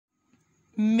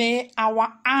May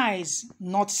our eyes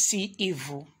not see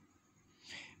evil.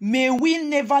 May we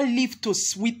never live to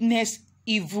witness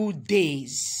evil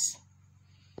days.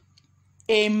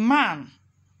 A man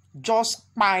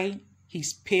just by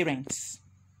his parents,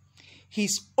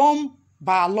 his own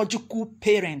biological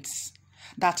parents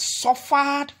that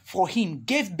suffered for him,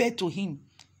 gave birth to him.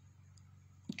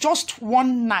 Just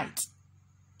one night,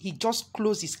 he just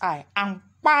closed his eye and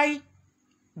by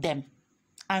them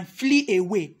and flee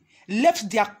away, left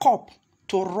their cup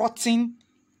to rotting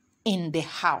in the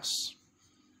house.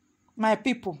 My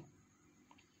people,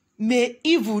 may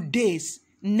evil days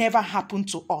never happen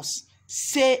to us.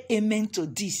 Say amen to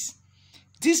this.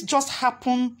 This just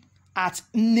happened at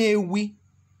Nnewi.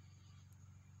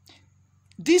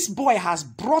 This boy has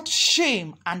brought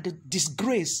shame and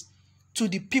disgrace to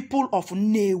the people of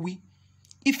Nnewi.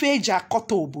 Ifeji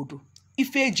akoto obodo,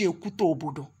 ifeji ekuta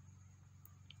obodo.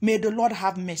 May the Lord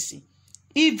have mercy.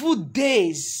 Evil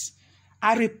days,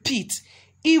 I repeat,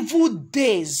 evil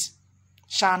days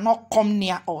shall not come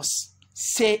near us.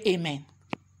 Say amen.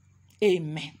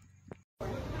 Amen.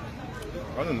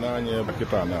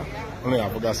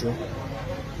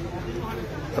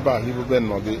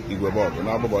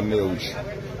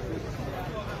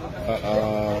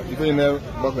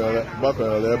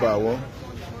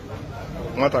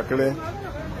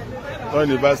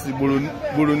 University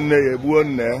buru nne ya egbuo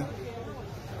nne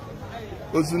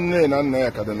ozu nne na nna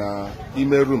ya kada na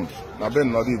ime room na be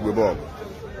nnọdụ igwe bọọlụ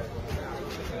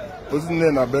ozu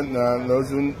nne na be na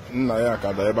ozu nna ya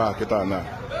kada ebe a kịta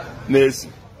na-esi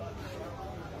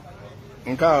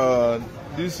nke a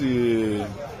this 330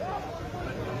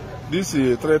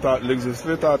 Lexus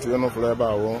 330 ọnụfụrụ ebe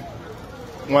ahụ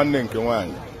nwanne nke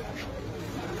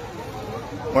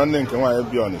nwaanyị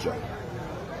bi Ọnịcha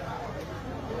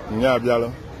nya abịalụ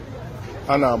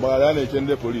a na-agbagharị a na-eche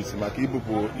ndị polisi maka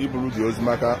iburu dị ozi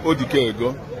maka odike ego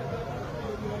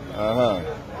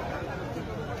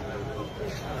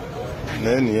na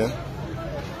enyi ya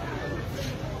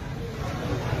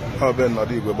ọ bụ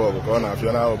nnọdụ igwe bọọlụ ka ọ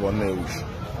na-afịa n'ahụ bụ Nnewi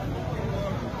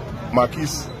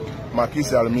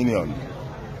Makisi aluminium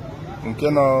nke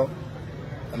nọ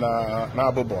na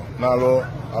abụbọ na-alụ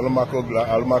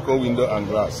alụmako window and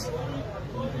glass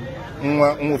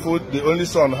nwụfụ the only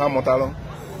son ha mụtalụ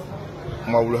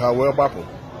ma wuru ha wee gbapụ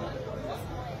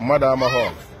mmadụ amaghọ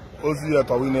ozu ya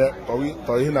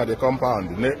tọọ ihe na the compound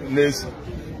na-esi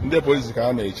ndị polisi ka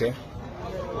ha na-eche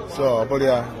so ọ bụrụ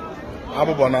ya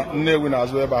abụbọ na Nnewi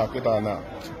na-azụ ebe a kịta na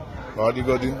ka ọ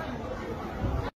dịgodi